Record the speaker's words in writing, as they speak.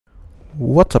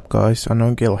What's up guys,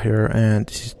 I'm Killah here and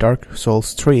this is Dark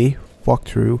Souls 3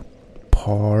 walkthrough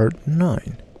part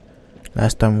 9.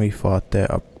 Last time we fought the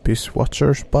Abyss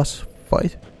Watchers boss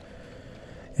fight.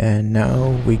 And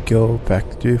now we go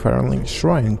back to Firelink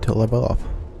Shrine to level up.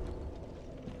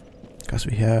 Because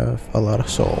we have a lot of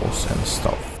souls and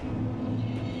stuff.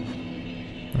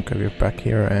 Okay, we're back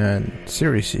here and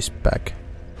Mirillis is back.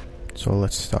 So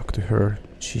let's talk to her.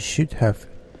 She should have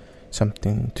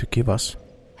something to give us.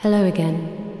 Hello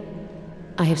again.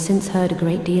 I have since heard a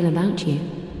great deal about you.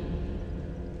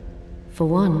 For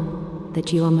one,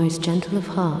 that you are most gentle of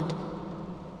heart.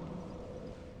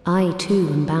 I too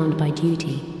am bound by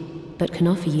duty, but can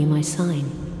offer you my sign.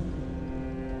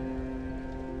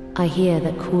 I hear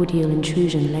that cordial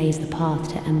intrusion lays the path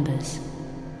to embers.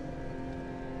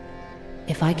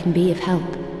 If I can be of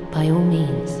help, by all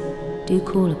means, do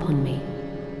call upon me.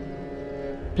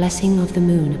 Blessing of the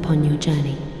moon upon your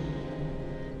journey.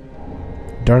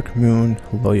 Dark Moon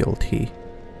Loyalty.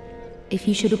 If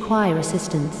you should require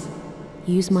assistance,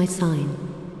 use my sign.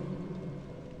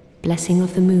 Blessing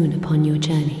of the moon upon your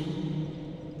journey.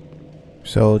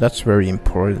 So that's very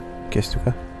important,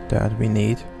 Kestuka, that we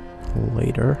need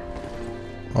later.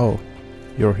 Oh,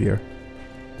 you're here.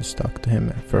 Let's talk to him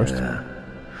first. I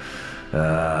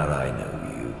know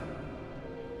you.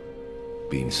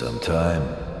 Been some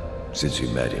time since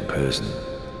we met in person.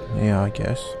 Yeah, I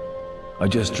guess. I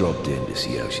just dropped in to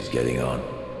see how she's getting on.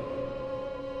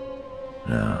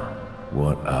 Now,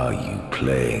 what are you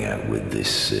playing at with this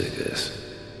circus?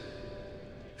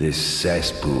 This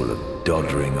cesspool of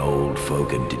doddering old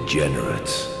folk and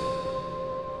degenerates?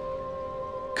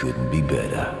 Couldn't be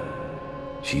better.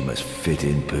 She must fit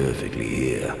in perfectly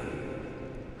here.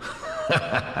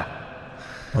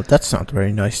 Well, that's not a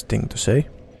very nice thing to say.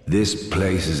 This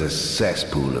place is a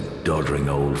cesspool of doddering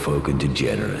old folk and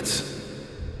degenerates.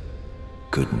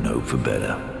 Couldn't hope for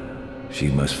better. She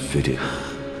must fit it.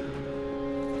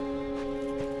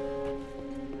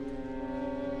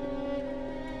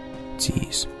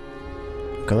 Jeez.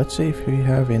 Okay, let's see if we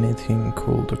have anything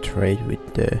cool to trade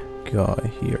with the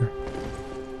guy here.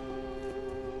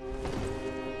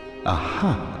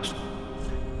 Aha!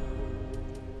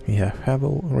 We have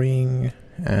Havel Ring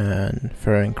and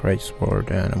Ferring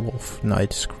Greatsword and Wolf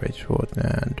Knight's Greatsword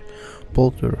and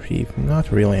Bolter Thief.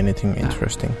 Not really anything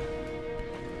interesting.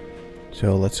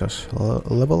 So let's just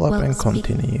level up and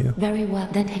continue. Very well,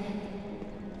 then.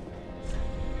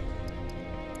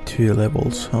 2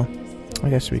 levels, huh? I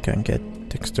guess we can get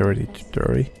Dexterity to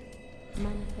 30.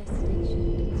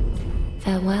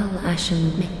 Farewell,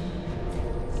 Ashen.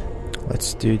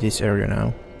 Let's do this area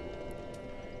now.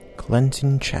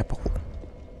 Cleansing Chapel.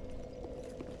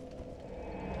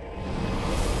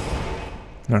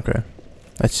 Okay,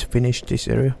 let's finish this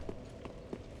area.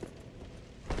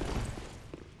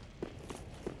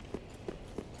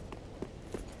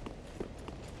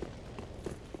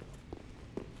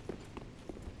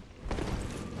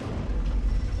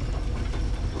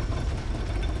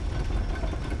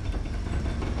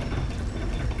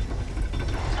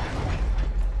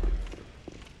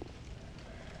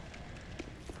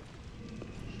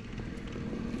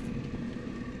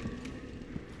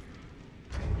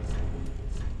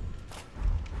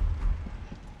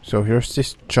 So here's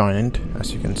this giant,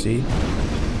 as you can see.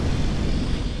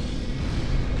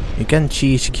 You can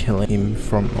cheese kill him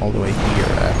from all the way here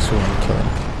actually and kill him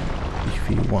if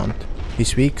you want.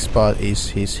 His weak spot is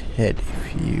his head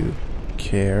if you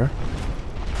care.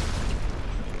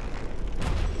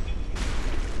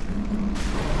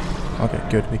 Okay,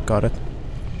 good, we got it.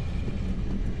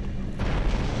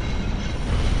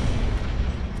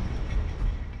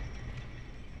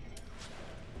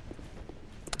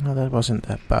 No, that wasn't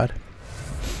that bad.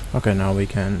 Okay, now we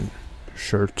can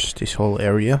search this whole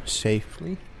area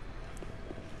safely.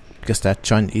 Because that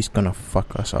giant is gonna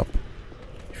fuck us up.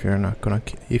 If you're not gonna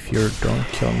if you don't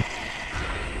kill him.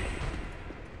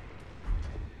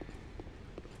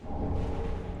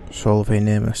 Solve a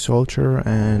nameless soldier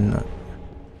and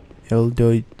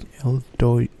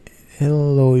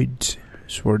Eloyd's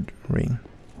sword ring.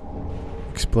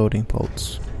 Exploding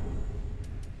bolts.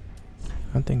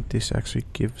 I don't think this actually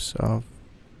gives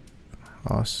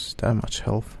us that much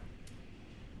health.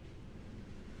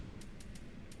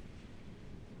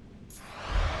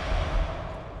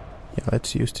 Yeah,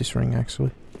 let's use this ring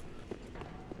actually.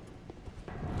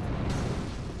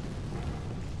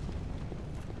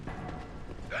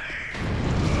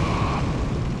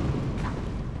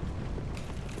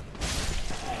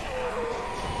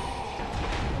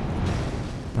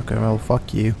 Okay, well,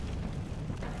 fuck you.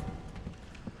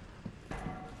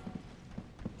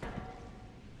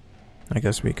 I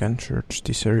guess we can search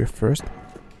this area first.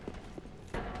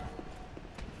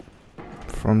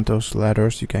 from those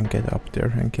ladders you can get up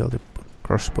there and kill the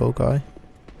crossbow guy.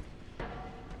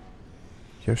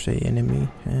 Here's a enemy,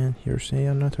 and here's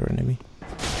another enemy.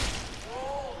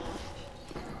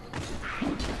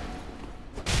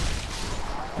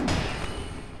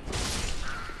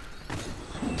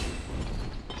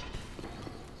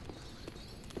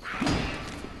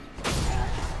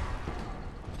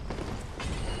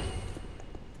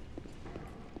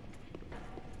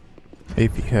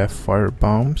 If you have fire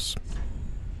bombs,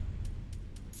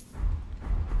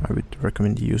 I would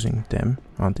recommend using them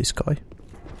on this guy.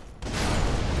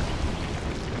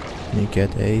 And you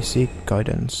get a Seek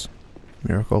Guidance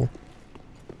miracle.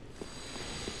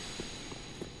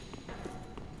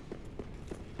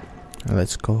 And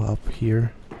let's go up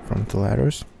here from the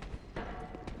ladders.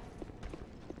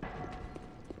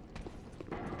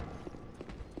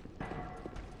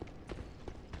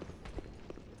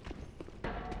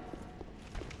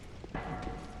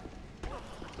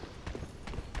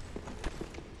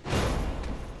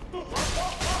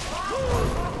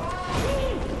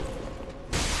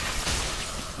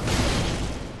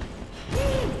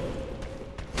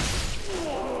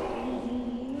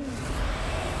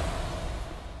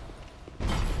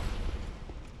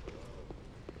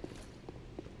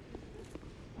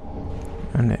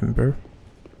 An ember.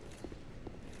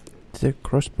 The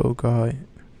crossbow guy.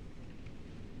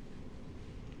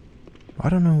 I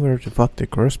don't know where the fuck the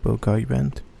crossbow guy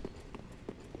went.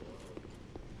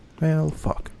 Well,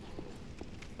 fuck.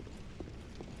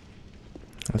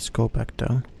 Let's go back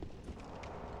down.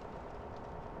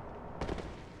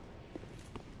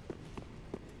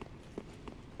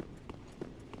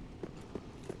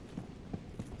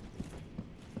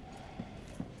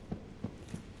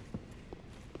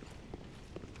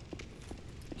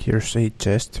 Here's a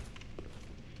chest.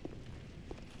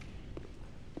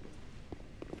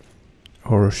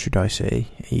 Or should I say,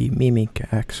 a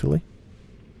mimic actually.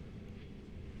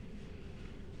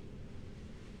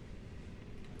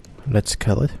 Let's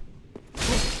kill it.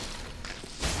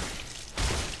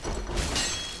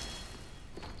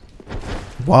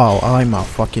 Wow, I'm a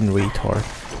fucking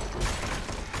retard.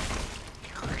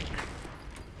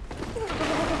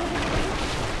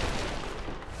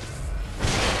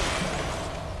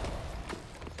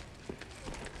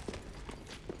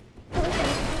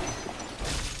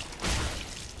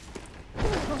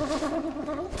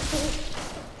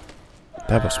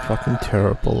 That was fucking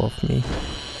terrible of me.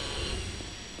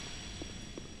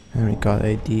 And we got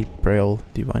a deep braille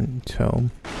divine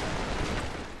tome.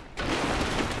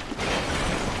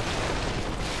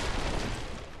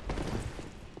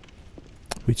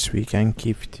 Which we can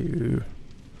give to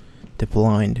the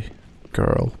blind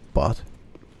girl, but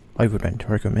I wouldn't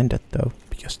recommend it though,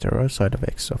 because there are side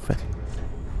effects of it.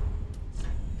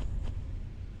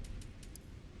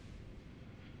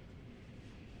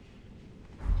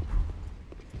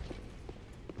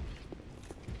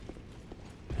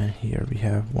 And here we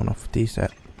have one of these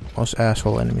most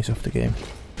asshole enemies of the game.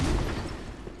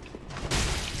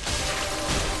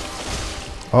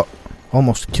 Oh,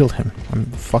 almost killed him. I'm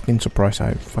fucking surprised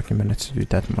I fucking managed to do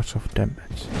that much of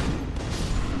damage.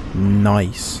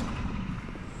 Nice.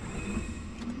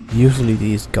 Usually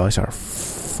these guys are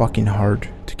fucking hard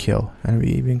to kill. And we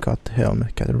even got the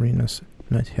helmet, Katarina's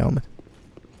knight helmet.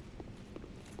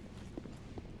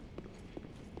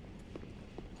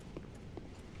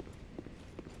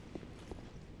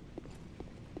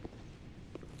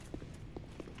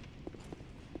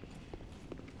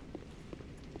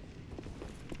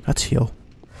 Let's heal.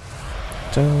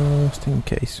 Just in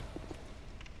case.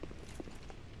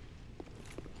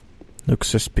 Looks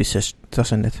suspicious,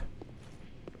 doesn't it?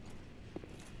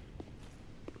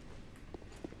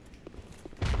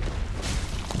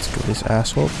 Let's kill this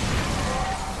asshole.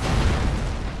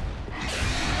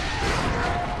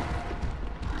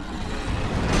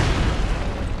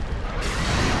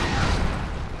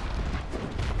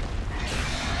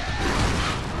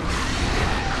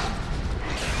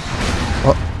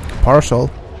 Parcel.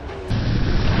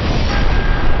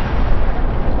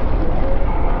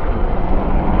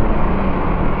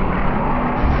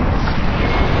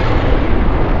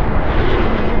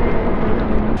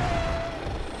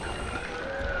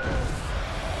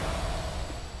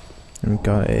 And we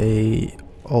got a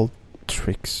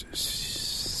Ultrix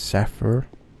Sapphire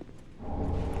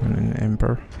and an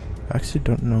Ember. I actually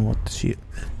don't know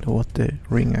what the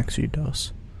ring actually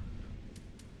does.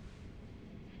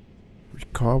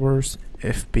 Recovers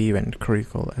FP when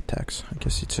critical attacks. I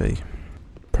guess it's a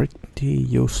pretty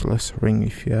useless ring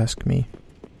if you ask me.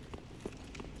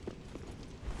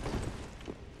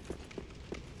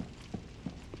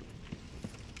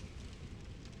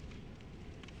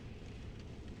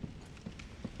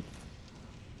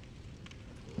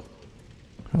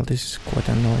 Well, this is quite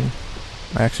annoying.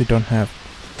 I actually don't have...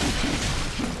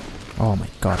 Oh my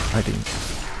god, I didn't...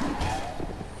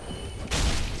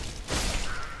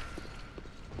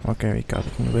 Okay, we got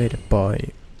invaded by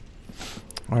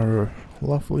our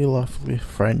lovely, lovely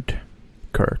friend,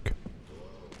 Kirk.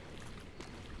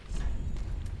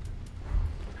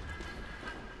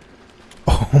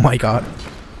 Oh my god.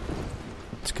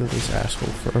 Let's kill this asshole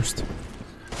first.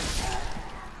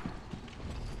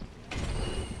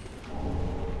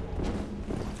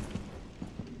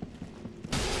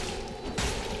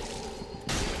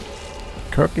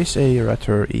 Kirk is a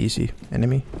rather easy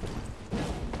enemy.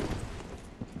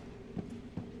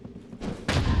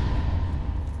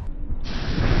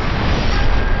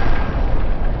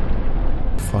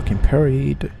 Fucking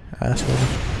parried, asshole.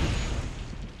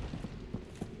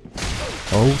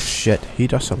 Oh shit, he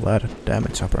does a lot of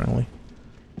damage apparently.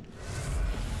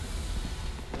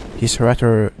 He's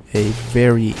rather a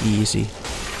very easy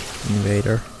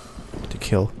invader to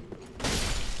kill,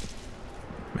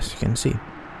 as you can see.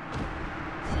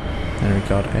 And we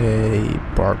got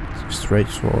a barbed straight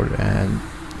sword and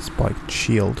spiked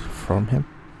shield from him.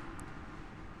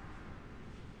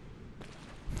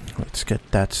 Let's get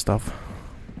that stuff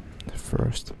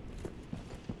first.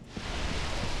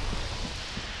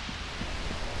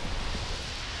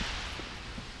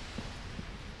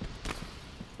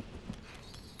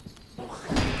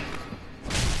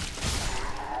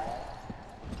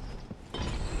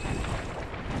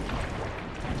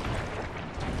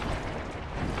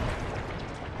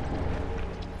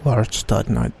 Large stud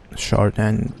knight shard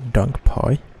and dunk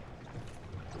pie.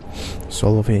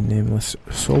 Soul of a nameless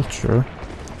soldier.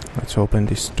 Let's open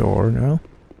this door now.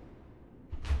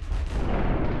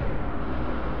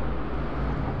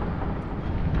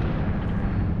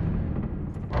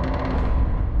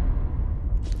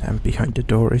 And behind the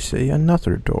door is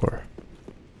another door.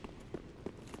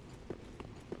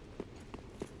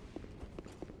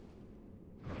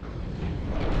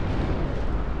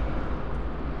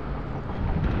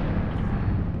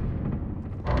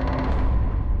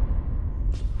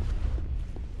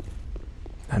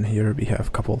 And here we have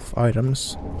a couple of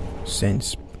items,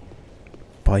 Saint's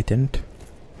Patent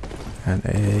and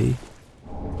a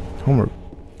Homer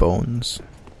Bones.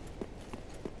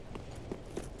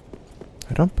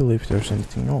 I don't believe there's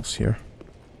anything else here.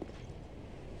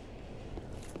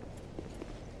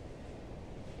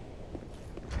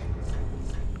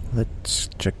 Let's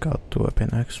check out the weapon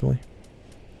actually.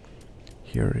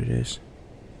 Here it is.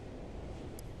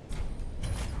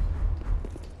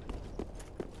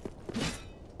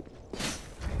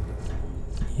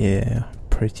 Yeah,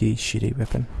 pretty shitty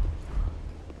weapon.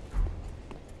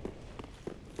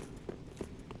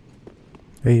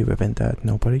 A weapon that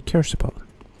nobody cares about.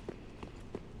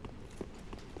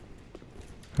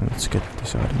 And let's get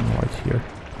this item right here.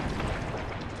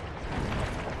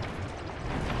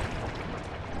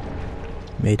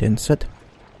 Maiden set.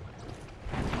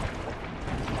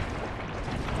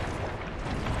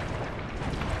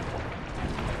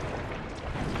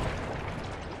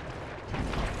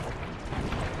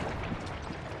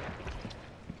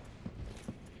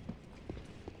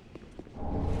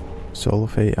 Soul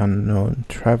of a unknown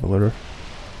traveler.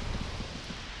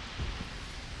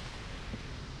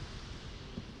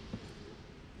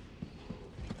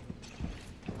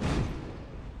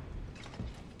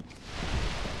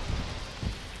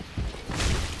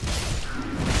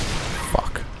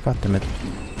 Fuck, goddammit.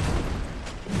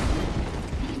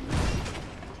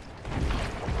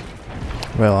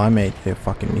 Well, I made a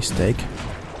fucking mistake.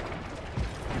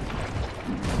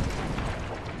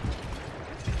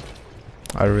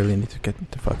 I really need to get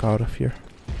the fuck out of here.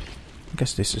 I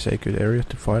guess this is a good area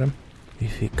to fight him.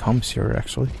 If he comes here,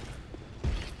 actually.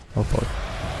 Oh boy.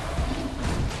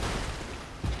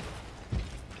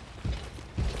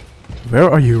 Where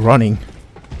are you running?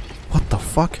 What the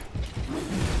fuck?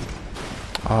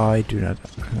 I do not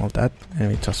want that.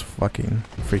 Enemy just fucking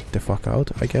freaked the fuck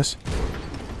out, I guess.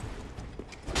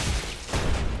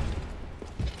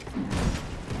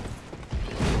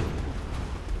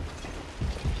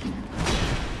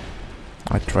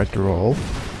 I tried to roll,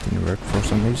 didn't work for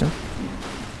some reason.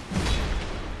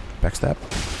 Backstab.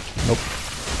 Nope.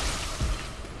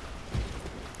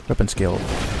 Weapon skill.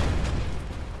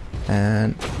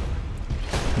 And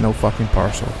no fucking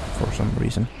parcel for some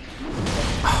reason.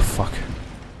 Ah, fuck.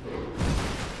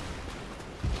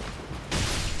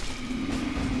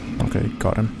 Okay,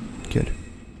 got him. Good.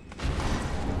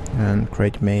 And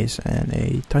great maze and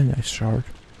a tiny shard.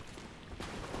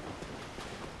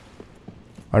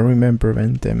 I remember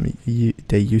when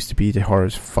they used to be the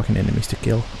hardest fucking enemies to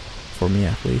kill, for me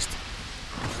at least.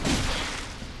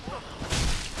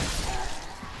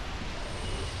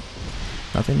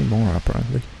 Not anymore,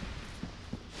 apparently.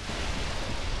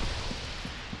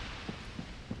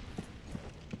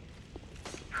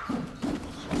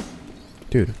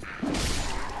 Dude.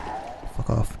 Fuck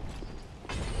off.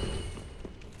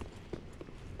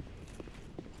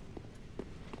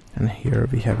 And here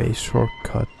we have a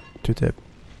shortcut to the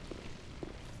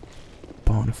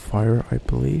bonfire, I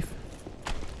believe.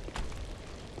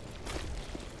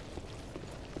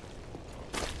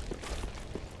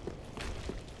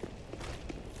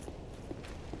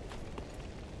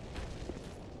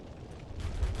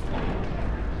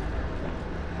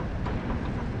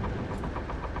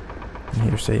 And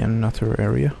here's another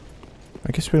area.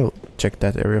 I guess we'll check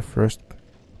that area first.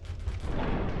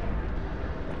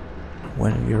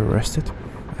 When we're arrested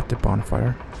at the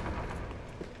bonfire.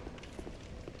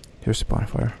 Here's the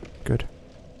bonfire. Good.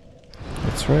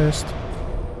 Let's rest.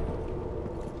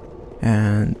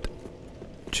 And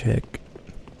check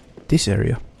this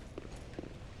area.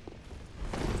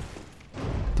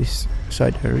 This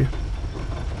side area.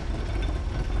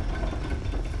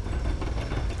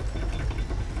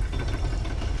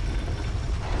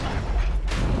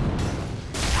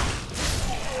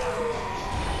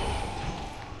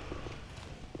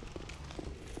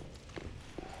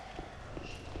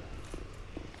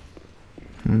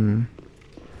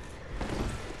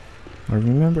 I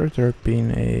remember there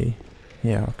being a...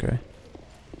 Yeah, okay.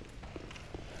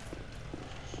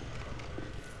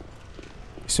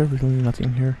 Is there really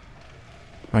nothing here?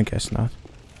 I guess not.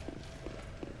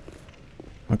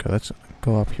 Okay, let's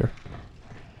go up here.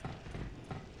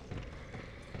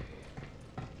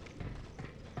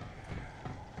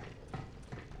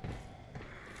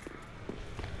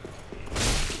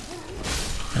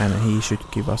 And he should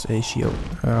give us a shield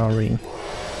ring.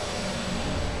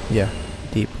 Yeah,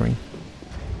 deep ring.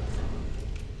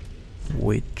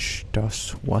 Which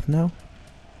does what now?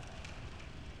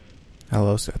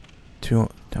 Allows to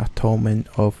atonement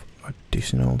of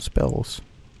additional spells.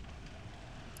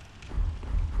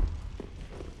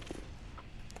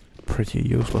 Pretty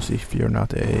useless if you're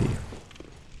not a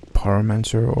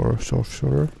pyromancer or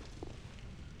sorcerer.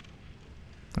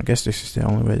 I guess this is the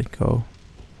only way to go.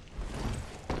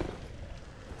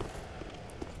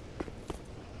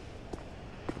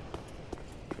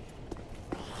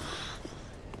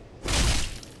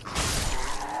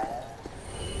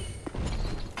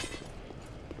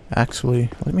 Actually,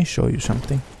 let me show you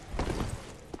something.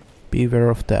 Be aware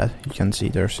of that. You can see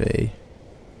there's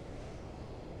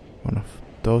one of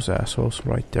those assholes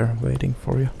right there waiting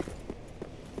for you.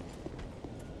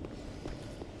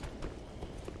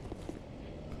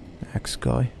 Axe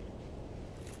guy.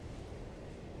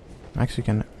 Actually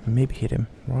can maybe hit him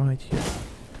right here.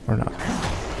 Or not.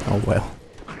 Oh well.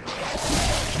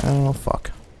 Oh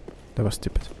fuck. That was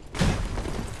stupid.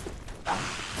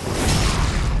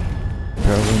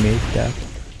 Barely made that.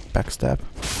 Backstab.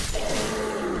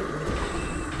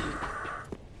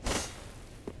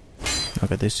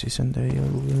 Okay, this isn't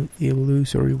a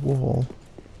illusory wall.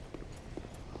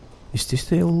 Is this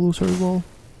the illusory wall?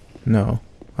 No.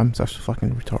 I'm just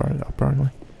fucking retarded, apparently.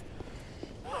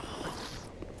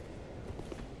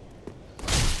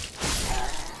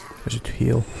 I should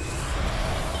heal.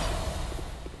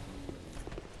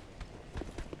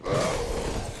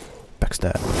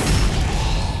 Backstab.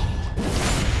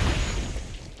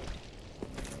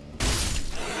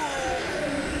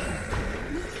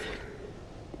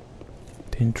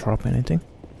 Didn't drop anything.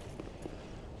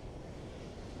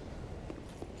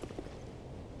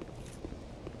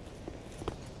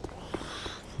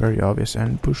 Very obvious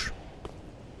ambush.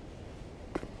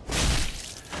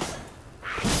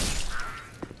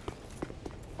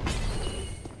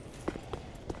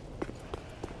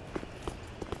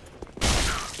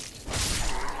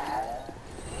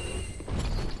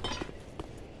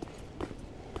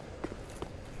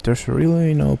 There's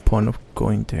really no point of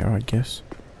going there, I guess.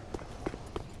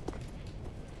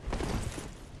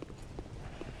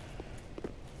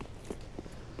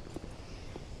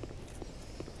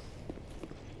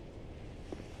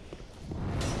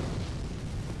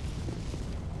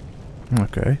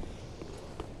 Okay.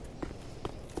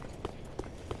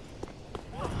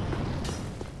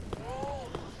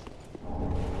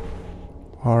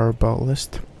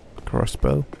 Arbalist,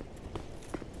 crossbow.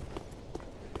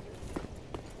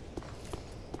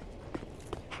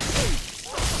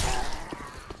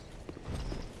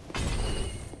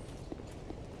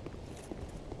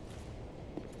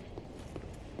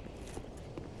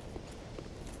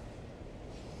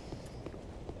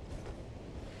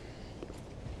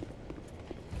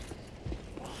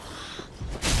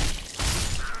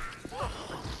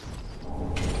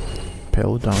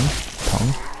 Pale down,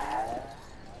 tongue.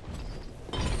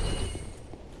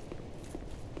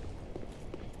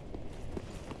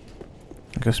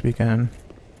 Because we can...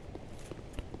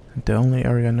 The only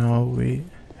area now we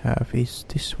have is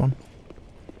this one.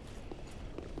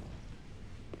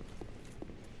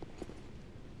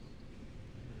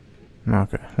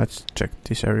 Okay, let's check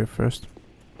this area first.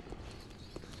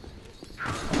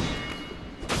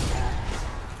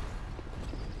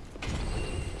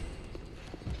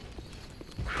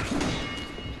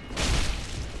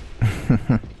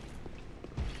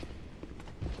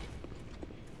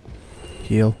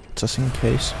 Heal, just in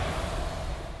case.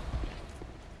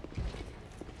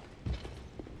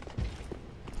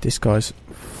 This guy's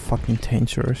fucking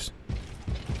dangerous.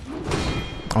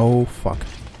 Oh fuck.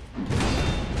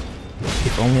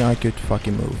 If only I could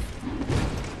fucking move.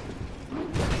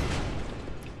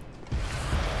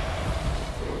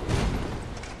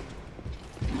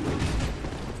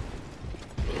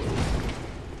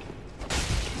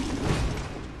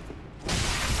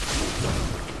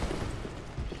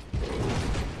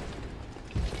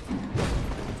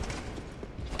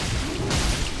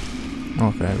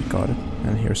 Okay, we got it.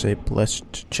 And here's a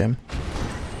blessed gem.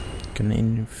 You can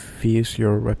infuse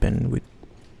your weapon with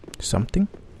something.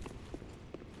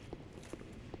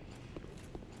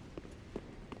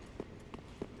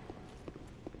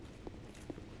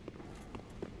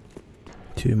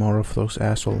 Two more of those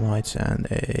asshole knights and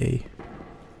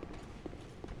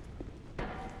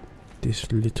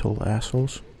these little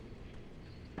assholes.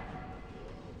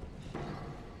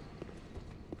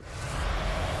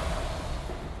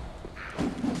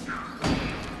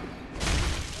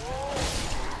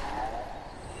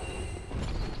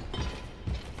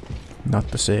 Not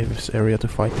the safest area to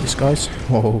fight these guys.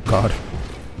 Oh god.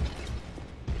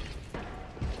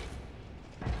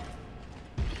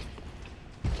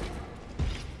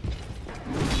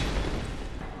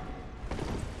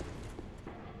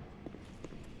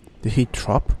 Did he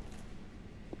drop?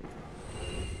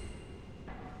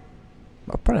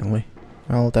 Apparently.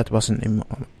 Well, that wasn't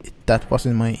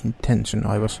my intention.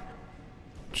 I was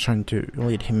trying to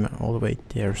lead him all the way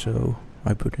there, so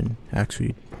I wouldn't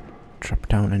actually drop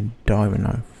down and die when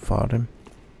I fought him.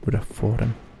 Would have fought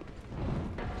him.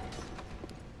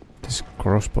 This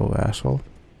crossbow asshole.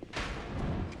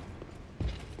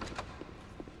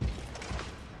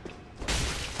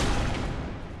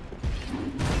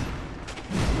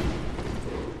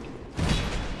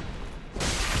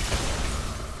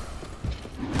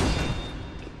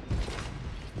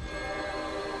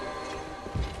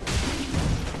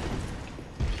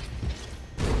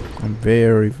 I'm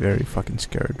very, very fucking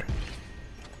scared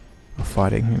of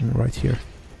fighting him right here.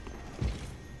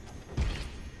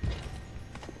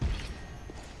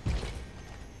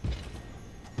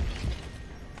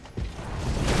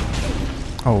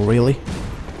 Oh, really?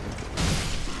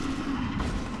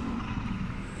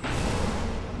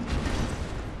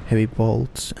 Heavy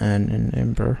bolts and an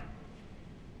ember.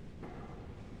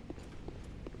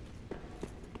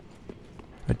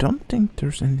 I don't think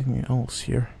there's anything else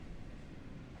here.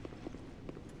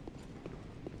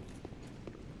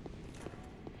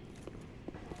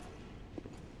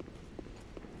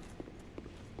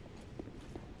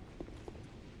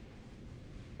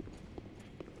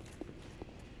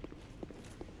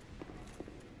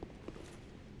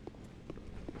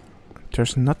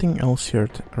 There's nothing else here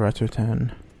rather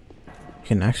than you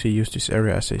can actually use this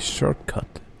area as a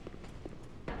shortcut,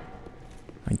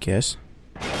 I guess,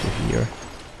 to here.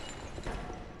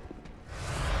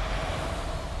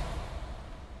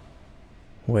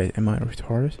 Wait, am I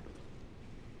retarded?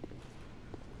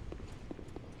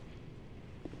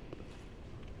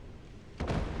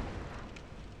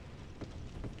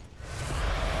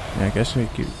 Yeah, I guess we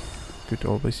could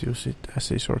always use it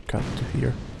as a shortcut to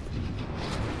here.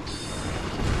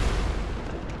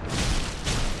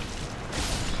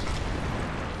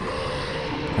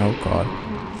 Oh god.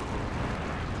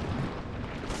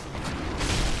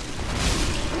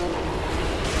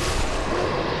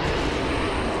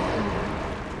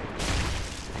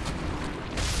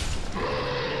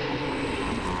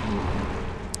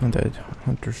 And that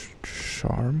hunter's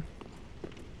charm.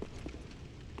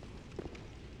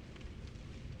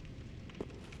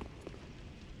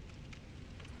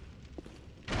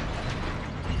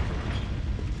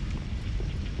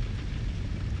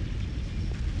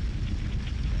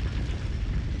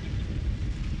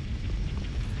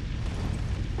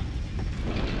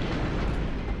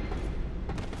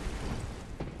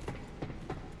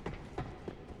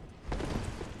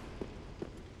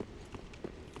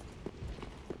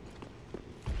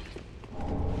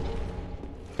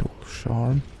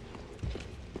 Charm.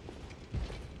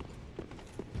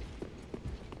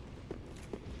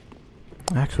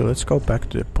 Actually, let's go back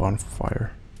to the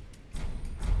bonfire.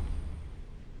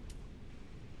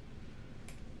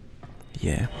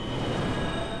 Yeah.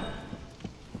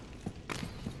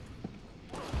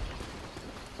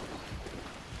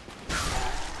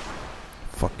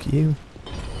 Fuck you.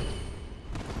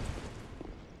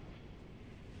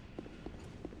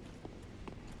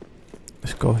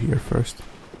 Let's go here first.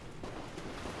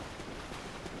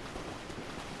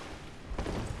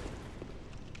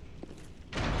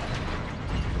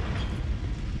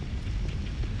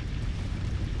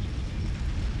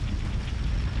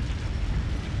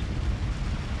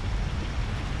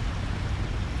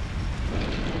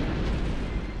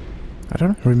 I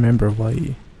don't remember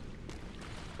why.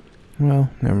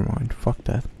 Well, never mind. Fuck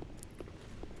that.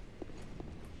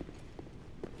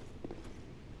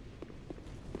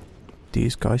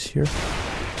 These guys here.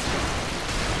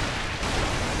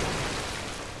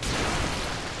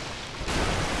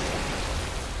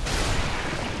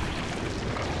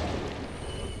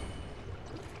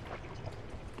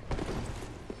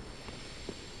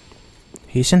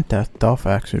 He isn't that tough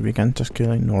actually, we can just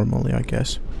kill him normally, I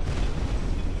guess.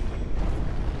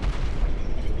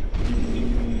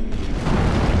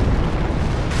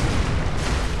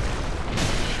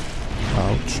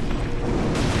 Ouch.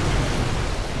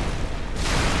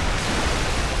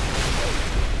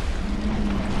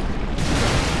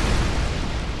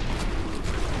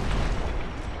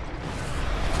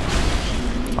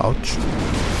 Ouch.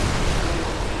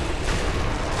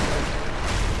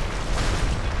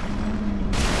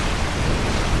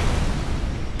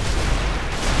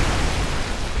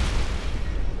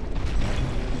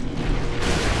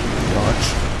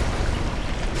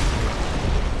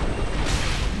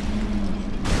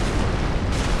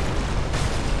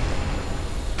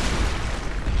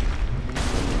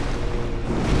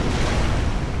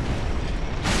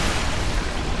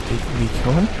 Did we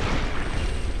kill him?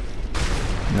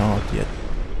 Not yet.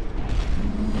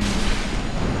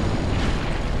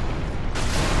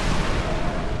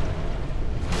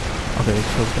 Okay, we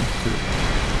killed him.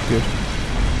 Good.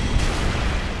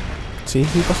 See,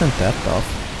 he wasn't that tough.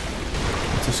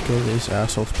 Let's just kill these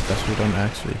assholes because we don't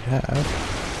actually have.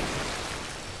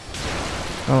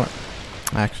 Oh,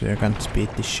 actually I can speed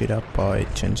this shit up by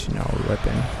changing our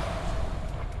weapon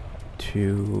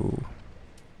to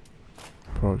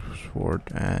sword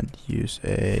and use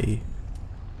a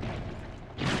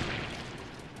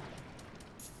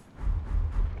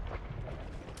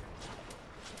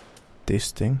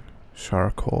this thing,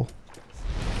 charcoal.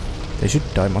 They should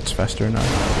die much faster now.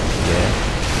 Yeah.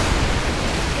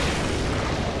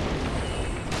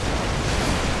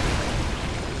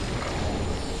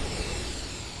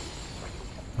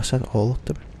 Was that all of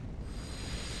them?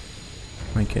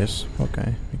 I guess.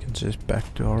 Okay, we can just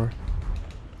back to our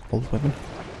old weapon.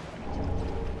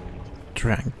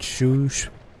 Drank shoes.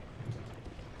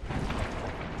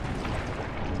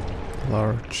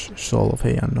 Large soul of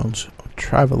a unknown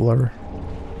traveler.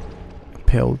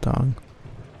 Pale tongue.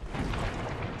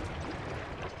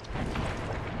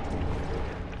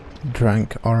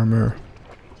 Drank armor.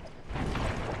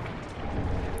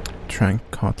 Drank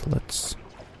cutlets.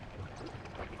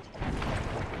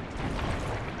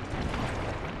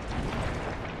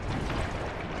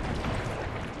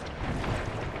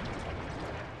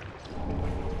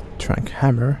 Drank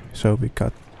hammer, so we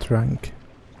got drank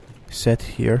set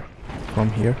here from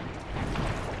here.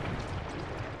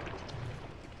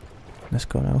 Let's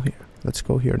go now here. Let's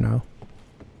go here now.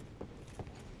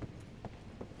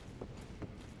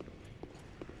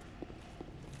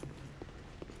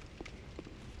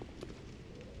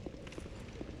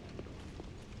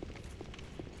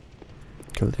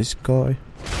 Kill this guy.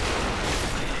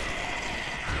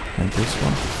 And this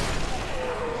one.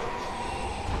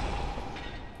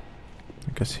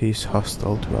 I guess he's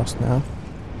hostile to us now.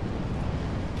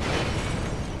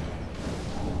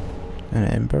 An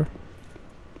ember.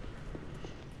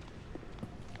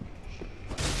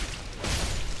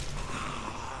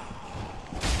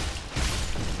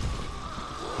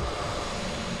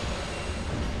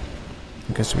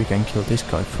 I guess we can kill this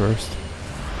guy first.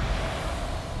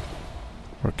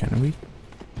 Or can we?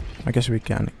 I guess we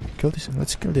can kill this.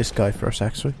 Let's kill this guy first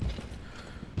actually.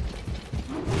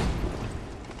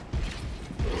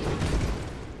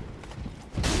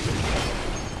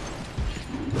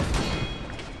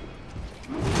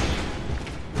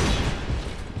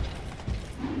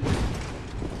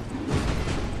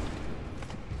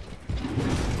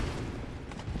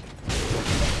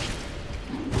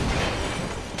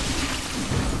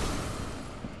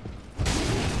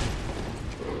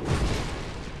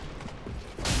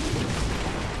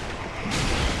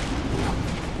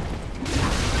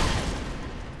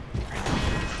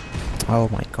 Oh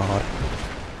my god.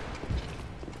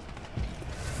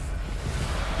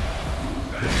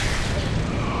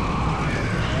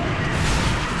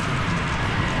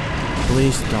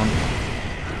 Please don't.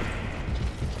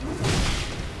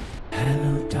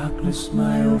 Hello, darkness,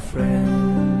 my old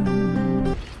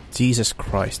friend. Jesus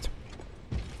Christ.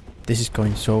 This is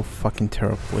going so fucking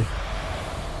terribly.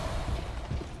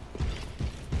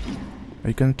 Are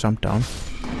you gonna jump down?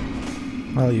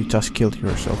 Well, you just killed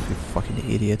yourself, you fucking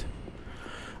idiot.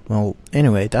 Well,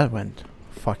 anyway, that went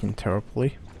fucking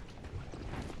terribly.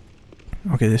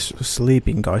 Okay, this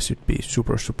sleeping guy should be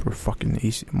super fucking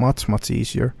easy. Much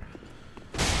easier.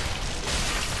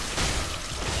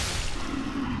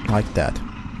 Like that.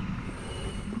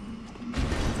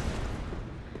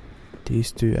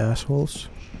 These two assholes.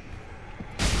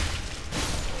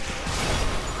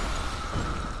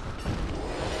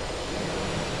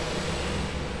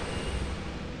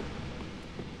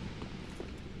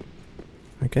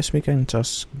 I guess we can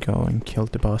just go and kill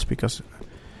the boss because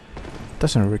it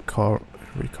doesn't require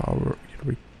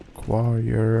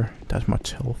that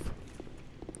much health.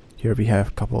 Here we have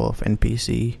a couple of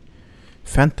NPC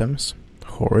phantoms,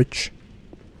 Horge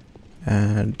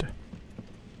and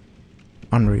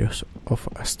Unrius of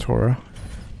Astora.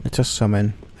 Let's just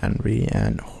summon Henry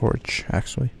and Horge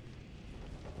actually.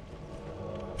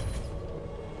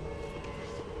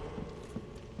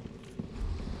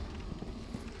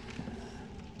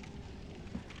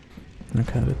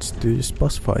 Okay, let's do this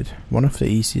boss fight. One of the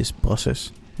easiest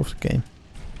bosses of the game.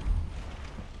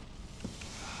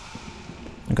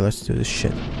 Okay, let's do this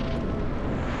shit.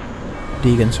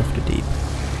 Deacons of the Deep.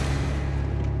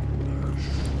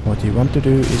 What you want to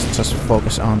do is just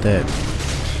focus on the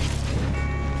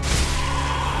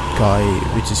guy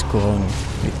which is glowing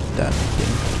with that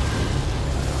thing.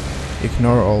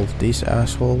 Ignore all these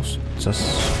assholes,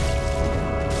 just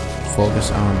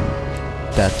focus on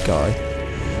that guy.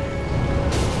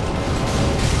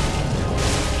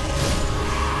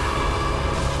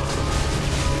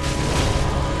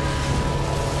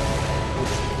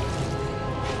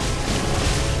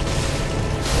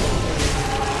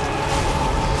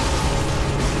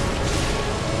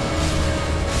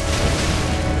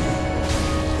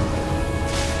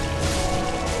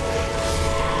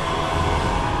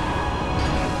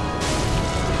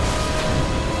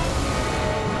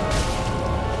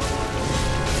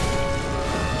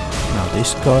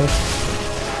 This guy,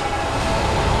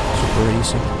 super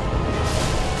easy.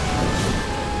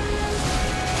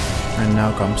 And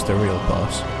now comes the real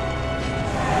boss.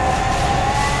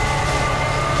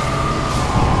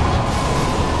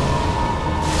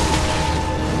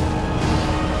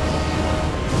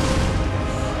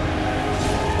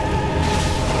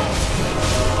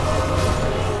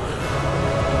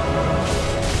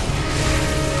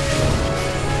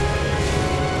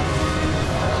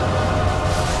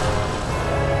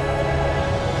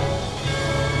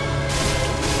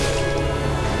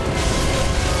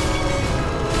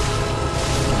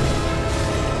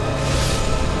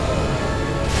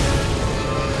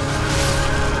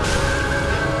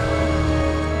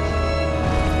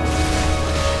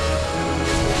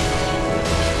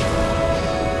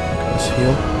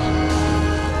 Heal.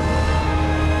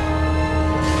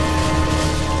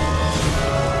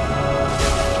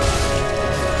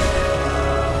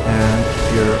 And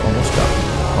you're almost done.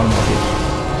 One more hit.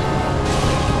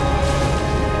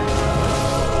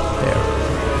 There.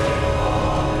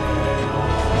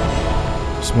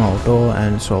 Small door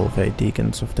and solve a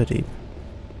Deacons of the Deep.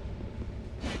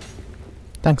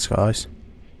 Thanks guys.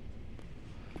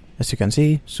 As you can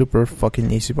see, super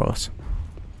fucking easy boss.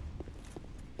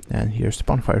 And here's the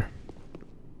bonfire.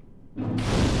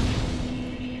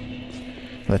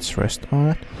 Let's rest on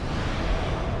it.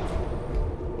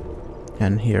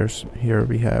 And here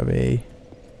we have a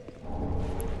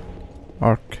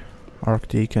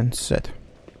Archdeacon set,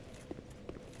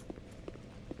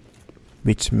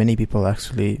 which many people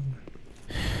actually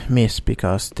miss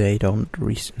because they don't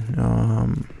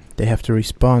they have to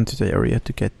respawn to the area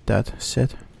to get that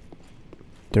set.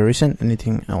 There isn't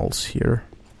anything else here.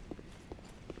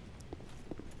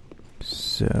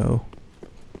 So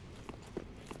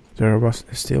there was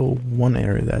still one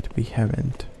area that we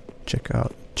haven't checked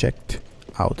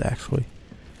out actually.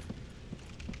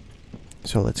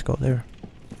 So let's go there.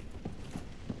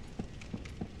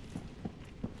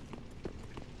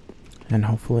 And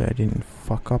hopefully I didn't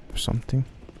fuck up something.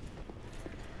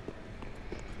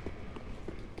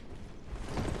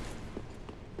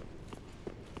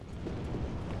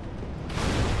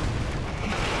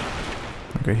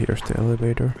 Okay, here's the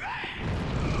elevator.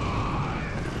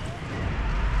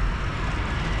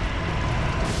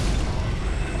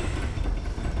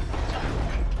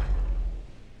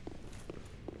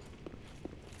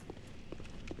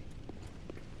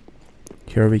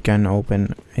 Here we can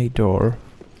open a door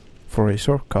for a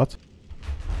shortcut,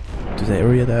 to the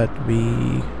area that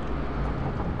we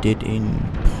did in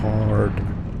part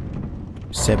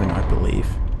 7, I believe.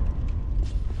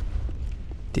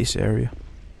 This area.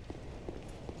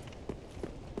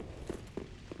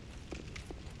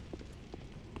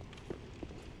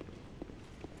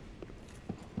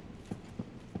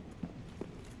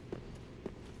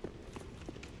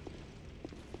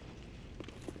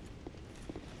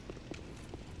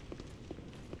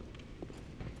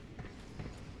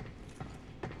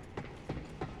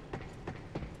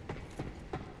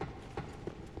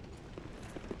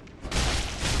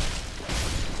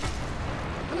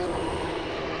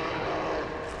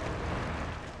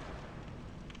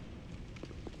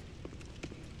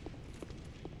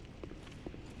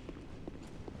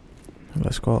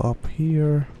 Let's go up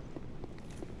here.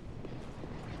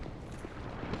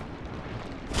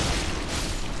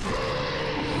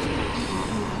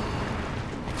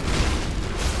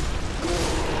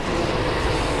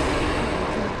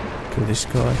 Kill this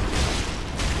guy.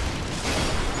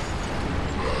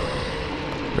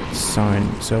 Red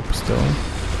sign, soapstone.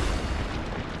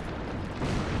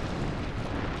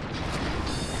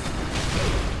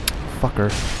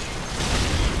 Fucker.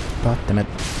 God damn it.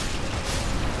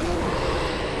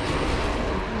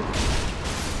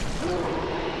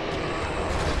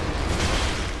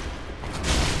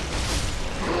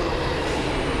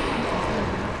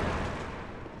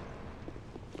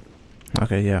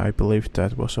 Okay, yeah, I believe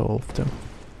that was all of them.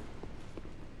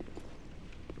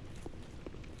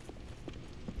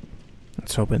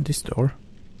 Let's open this door.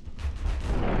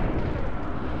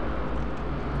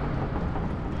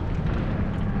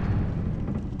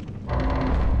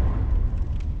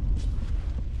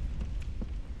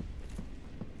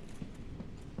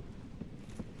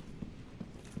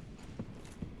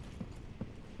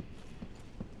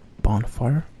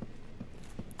 Bonfire.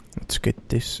 Let's get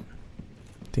this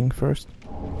thing first.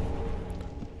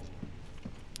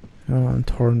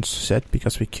 Thorns set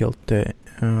because we killed the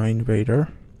invader.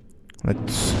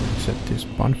 Let's set this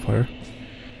bonfire.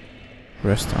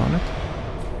 Rest on it.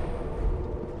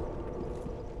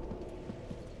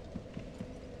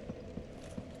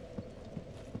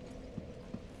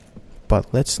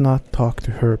 But let's not talk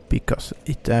to her because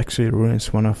it actually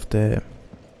ruins one of the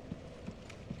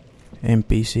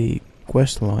NPC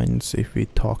quest lines if we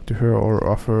talk to her or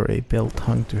offer a bell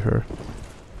tongue to her.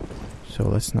 So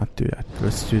let's not do that.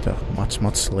 Let's do that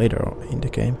much later in the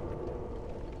game.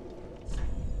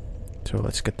 So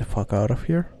let's get the fuck out of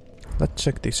here. Let's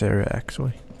check this area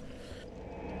actually.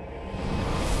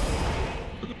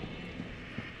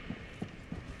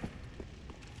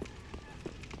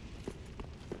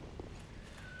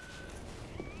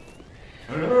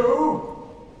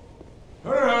 Hello?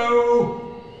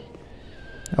 Hello?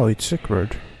 Oh, it's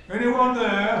Sigurd. Anyone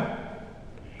there?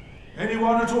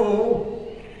 Anyone at all?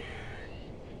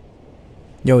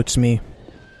 Yo, it's me.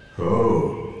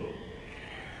 Oh.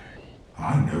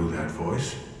 I know that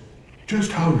voice.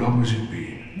 Just how long has it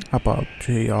been? About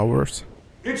 3 hours.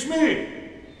 It's me!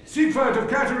 Siegfried of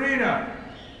Katarina!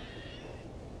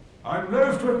 I'm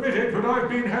loath to admit it, but I've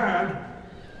been had.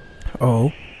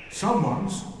 Oh?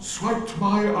 Someone's swiped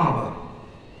my armor.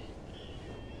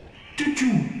 Did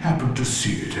you happen to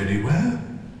see it anywhere?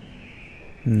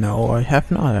 No, I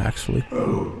have not actually.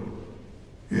 Oh.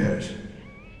 Yes.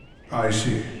 I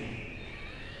see.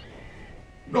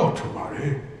 Not to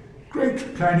worry.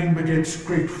 Great planning begets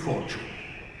great fortune.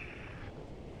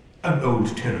 An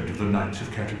old tenant of the Knights of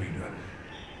Katarina.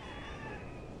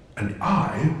 And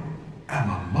I am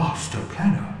a master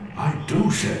planner, I do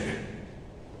say.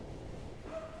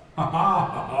 Ha ha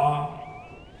ha ha.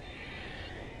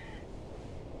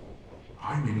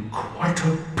 I'm in quite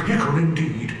a pickle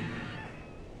indeed.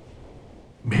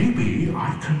 Maybe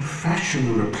I can fashion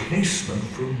a replacement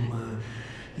from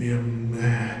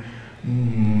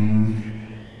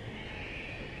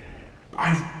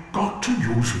I've got to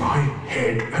use my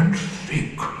head and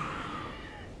think.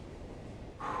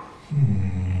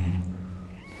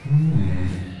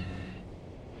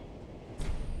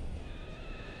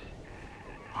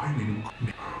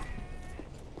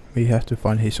 We have to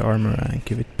find his armor and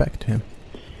give it back to him.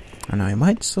 And I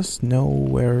might just know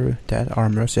where that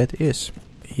armor set is,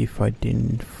 if I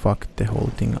didn't fuck the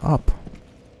whole thing up.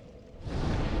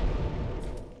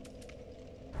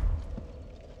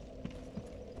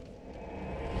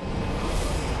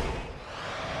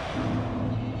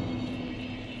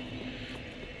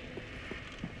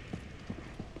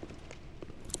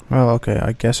 Well, okay,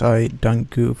 I guess I done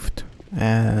goofed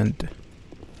and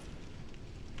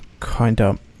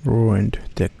kinda ruined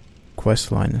the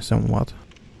questline somewhat.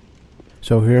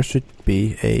 So here should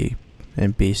be a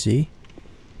NPC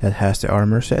that has the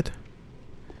armor set.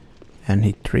 and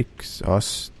he tricks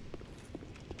us.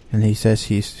 And he says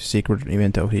he's secret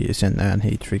even though he isn't, and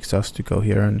he tricks us to go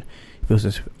here and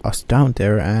pushes us down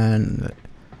there and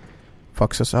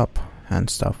fucks us up and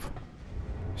stuff.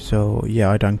 So yeah,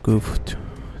 I done goofed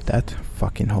that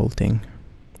fucking whole thing.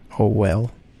 Oh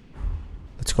well.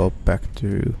 Let's go back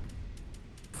to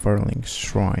Furling's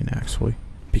Shrine actually,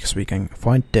 because we can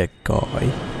find that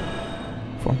guy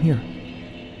from here.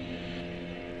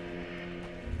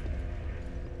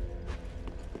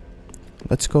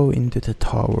 Let's go into the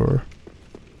tower.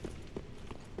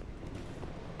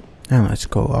 And let's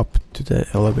go up to the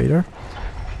elevator.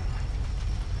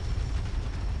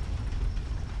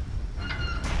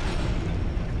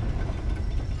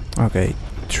 Okay,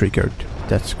 triggered.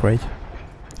 That's great.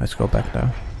 Let's go back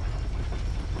now.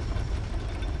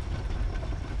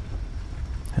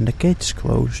 And the gate's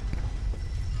closed.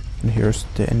 And here's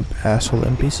the asshole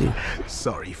NPC.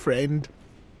 Sorry, friend.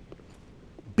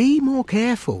 Be more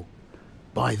careful.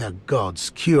 By the gods,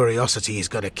 curiosity is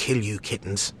gonna kill you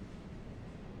kittens.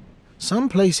 Some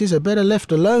places are better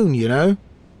left alone, you know.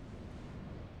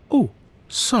 Oh,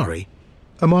 sorry.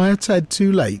 Am I a tad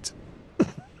too late?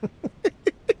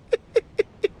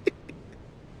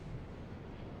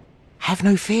 Have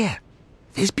no fear.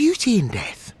 There's beauty in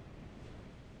death.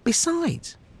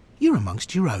 Besides, you're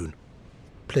amongst your own.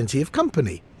 Plenty of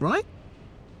company, right?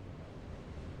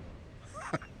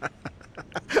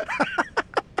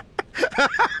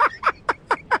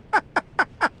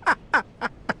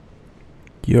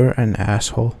 You're an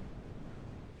asshole.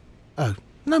 Oh,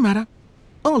 no matter.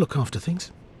 I'll look after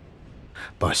things.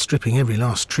 By stripping every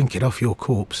last trinket off your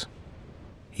corpse,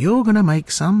 you're gonna make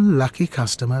some lucky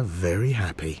customer very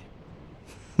happy.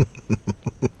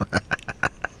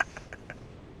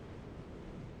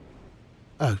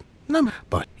 Oh, no,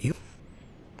 but you...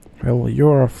 Well,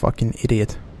 you're a fucking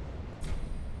idiot.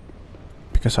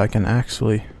 Because I can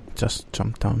actually just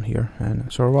jump down here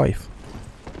and survive.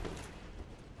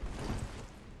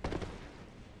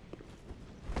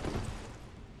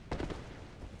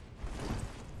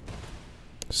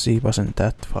 See, wasn't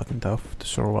that fucking tough to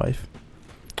survive.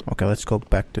 Okay, let's go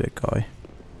back to the guy.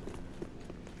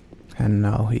 And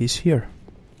now he's here.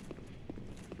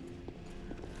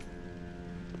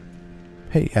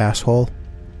 Hey, asshole.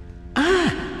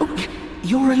 Ah, okay,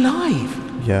 you're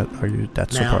alive. Yeah, are you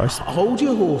that surprised? Now, hold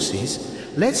your horses.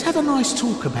 Let's have a nice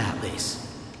talk about this.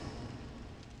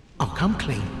 I'll come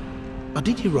clean. I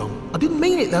did you wrong. I didn't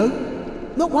mean it, though.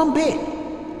 Not one bit.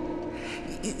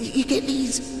 You get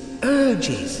these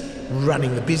urges,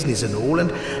 running the business and all,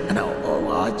 and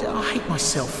I hate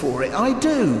myself for it. I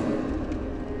do.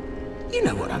 You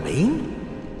know what I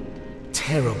mean.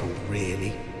 Terrible,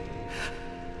 really.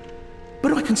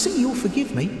 But I can see you'll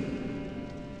forgive me.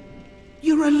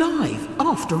 You're alive,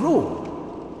 after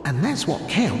all. And that's what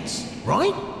counts,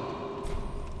 right?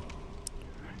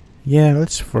 Yeah,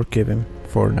 let's forgive him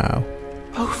for now.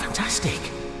 Oh, fantastic.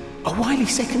 A wily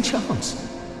second chance.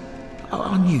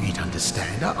 I knew you'd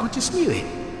understand. I just knew it.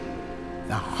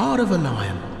 The heart of a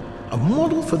lion. A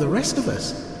model for the rest of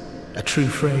us. A true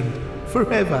friend.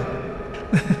 Forever.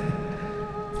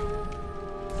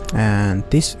 And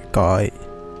this guy,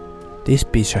 this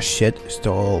piece of shit,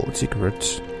 stole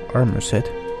Sigurd's armor set.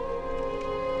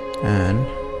 And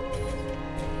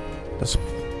let's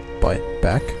buy it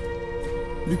back.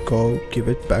 You go give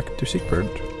it back to Sigurd.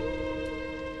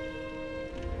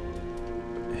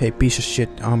 Hey, piece of shit,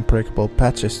 unbreakable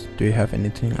patches. Do you have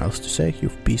anything else to say, you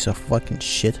piece of fucking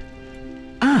shit?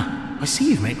 Ah, I see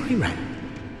you've met Greyrat.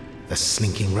 The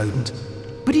slinking rodent.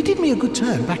 But he did me a good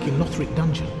turn back in Lothric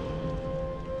Dungeon.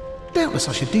 Doubtless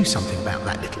I should do something about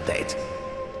that little dead.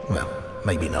 Well,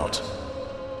 maybe not.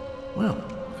 Well,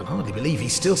 I can hardly believe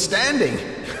he's still standing.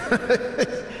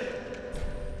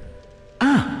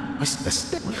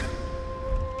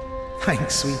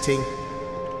 Thanks, sweeting.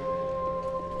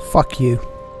 Fuck you.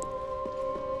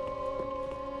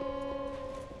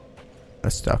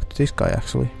 Let's talk to this guy,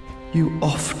 actually. You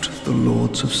offed the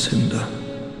Lords of Cinder,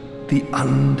 the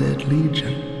Undead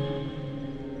Legion.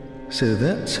 So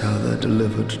that's how they're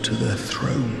delivered to their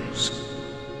thrones.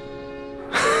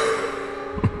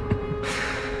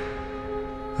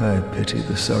 I pity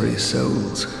the sorry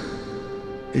souls.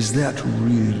 Is that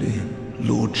really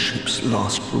Lordship's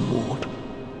last reward?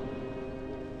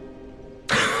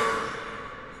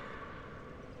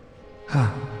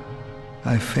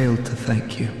 I failed to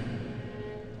thank you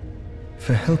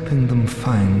for helping them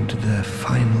find their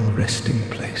final resting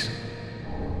place.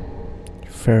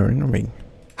 Fair ring.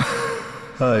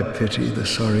 I pity the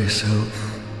sorry soul.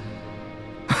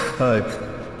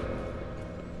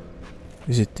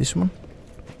 Is it this one?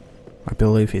 I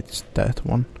believe it's that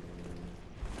one.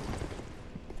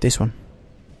 This one.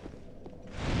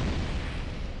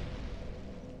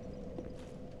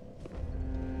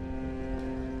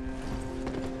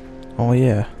 Oh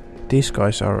yeah, these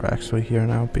guys are actually here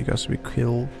now because we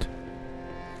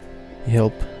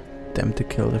helped them to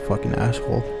kill the fucking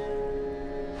asshole.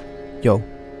 Yo.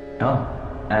 Oh,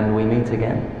 and we meet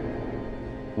again.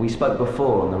 We spoke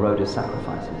before on the Road of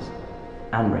Sacrifices.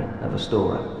 Anri of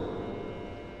Astora.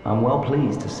 I'm well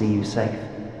pleased to see you safe.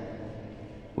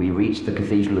 We reached the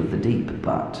Cathedral of the Deep,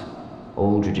 but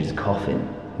Aldridge's coffin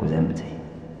was empty.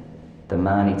 The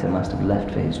man-eater must have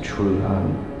left for his true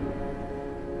home.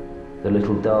 The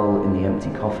little doll in the empty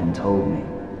coffin told me.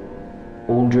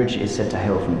 Aldridge is said to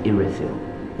hail from Irithil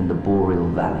in the Boreal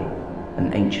Valley,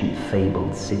 an ancient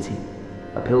fabled city.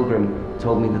 A pilgrim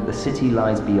told me that the city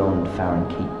lies beyond Farron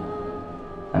Keep,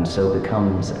 and so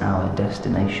becomes our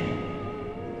destination.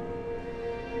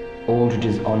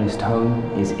 Aldridge's honest home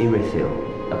is Irithil,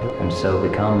 and so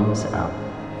becomes our...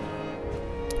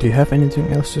 Do you have anything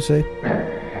else to say?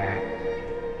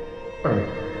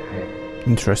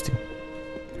 Interesting.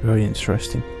 Very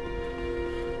interesting.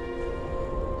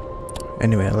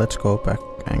 Anyway, let's go back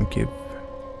and give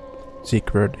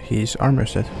Sigurd his armor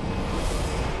set.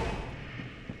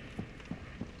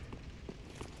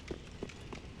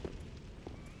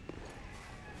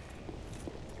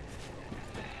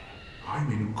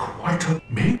 I'm in quite a...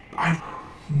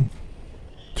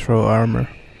 Throw armor.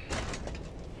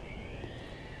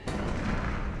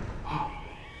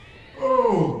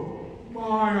 Oh,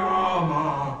 my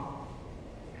armor.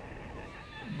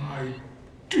 My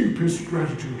deepest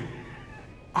gratitude.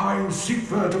 I,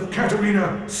 Sigurd of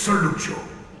Katarina, salute you.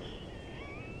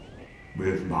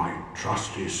 With my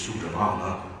trusty suit of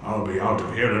armor, I'll be out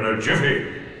of here in a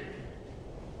jiffy.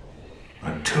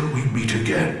 Until we meet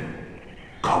again,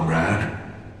 comrade.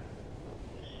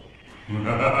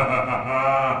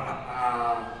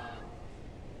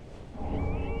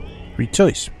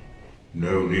 Rejoice.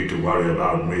 No need to worry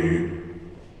about me.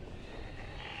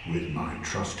 With my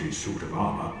trusty suit of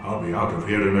armor, I'll be out of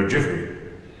here in a jiffy.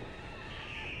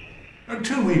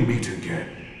 Until we meet again,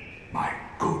 my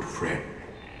good friend.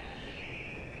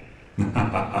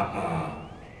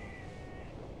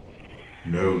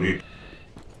 No need.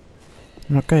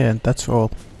 Okay, and that's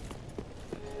all.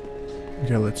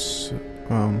 Okay, let's...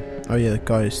 oh yeah, the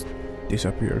guys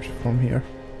disappeared from here.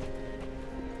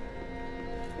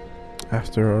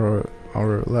 After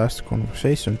our last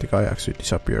conversation, the guy actually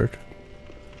disappeared.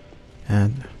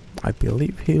 And I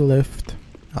believe he left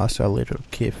us a little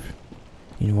gift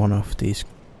in one of these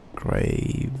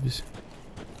graves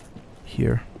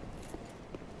here.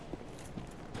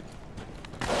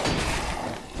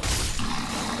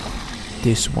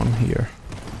 This one here.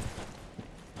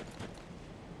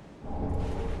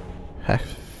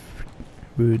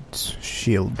 Half-Wood's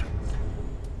shield.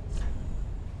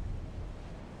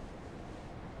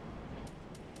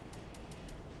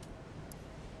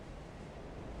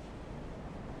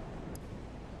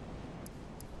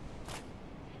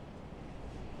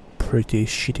 Pretty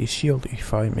shitty shield,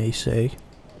 if I may say.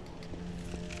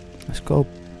 Let's go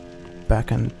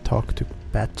back and talk to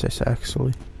Patches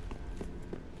actually.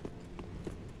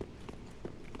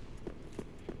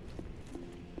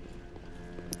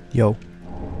 Yo,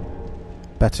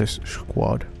 Patches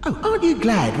squad. Oh, aren't you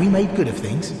glad we made good of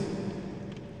things?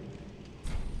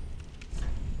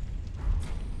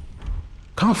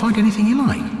 Can't find anything you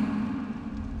like?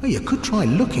 Well, you could try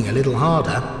looking a little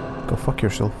harder. Go fuck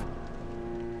yourself.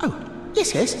 Oh,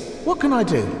 yes, what can I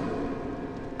do?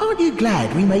 Aren't you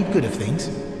glad we made good of things?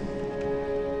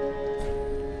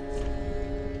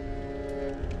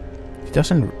 It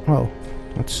doesn't... well,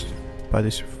 let's buy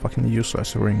this fucking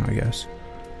useless ring, I guess.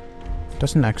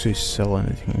 Doesn't actually sell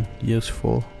anything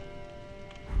useful.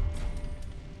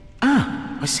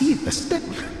 Ah, I see the step.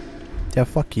 Yeah,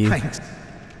 fuck you. Thanks.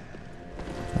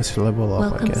 Let's level up,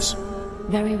 Welcome. I guess.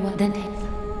 Very well then.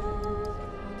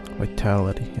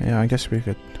 Vitality. Yeah, I guess we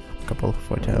got a couple of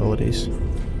vitalities.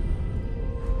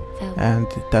 Farewell. And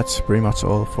that's pretty much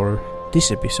all for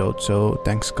this episode. So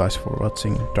thanks guys for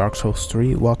watching Dark Souls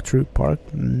 3 walkthrough part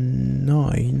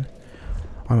 9.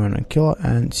 I'm Killah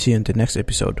and see you in the next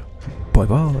episode. Bye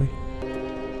bye.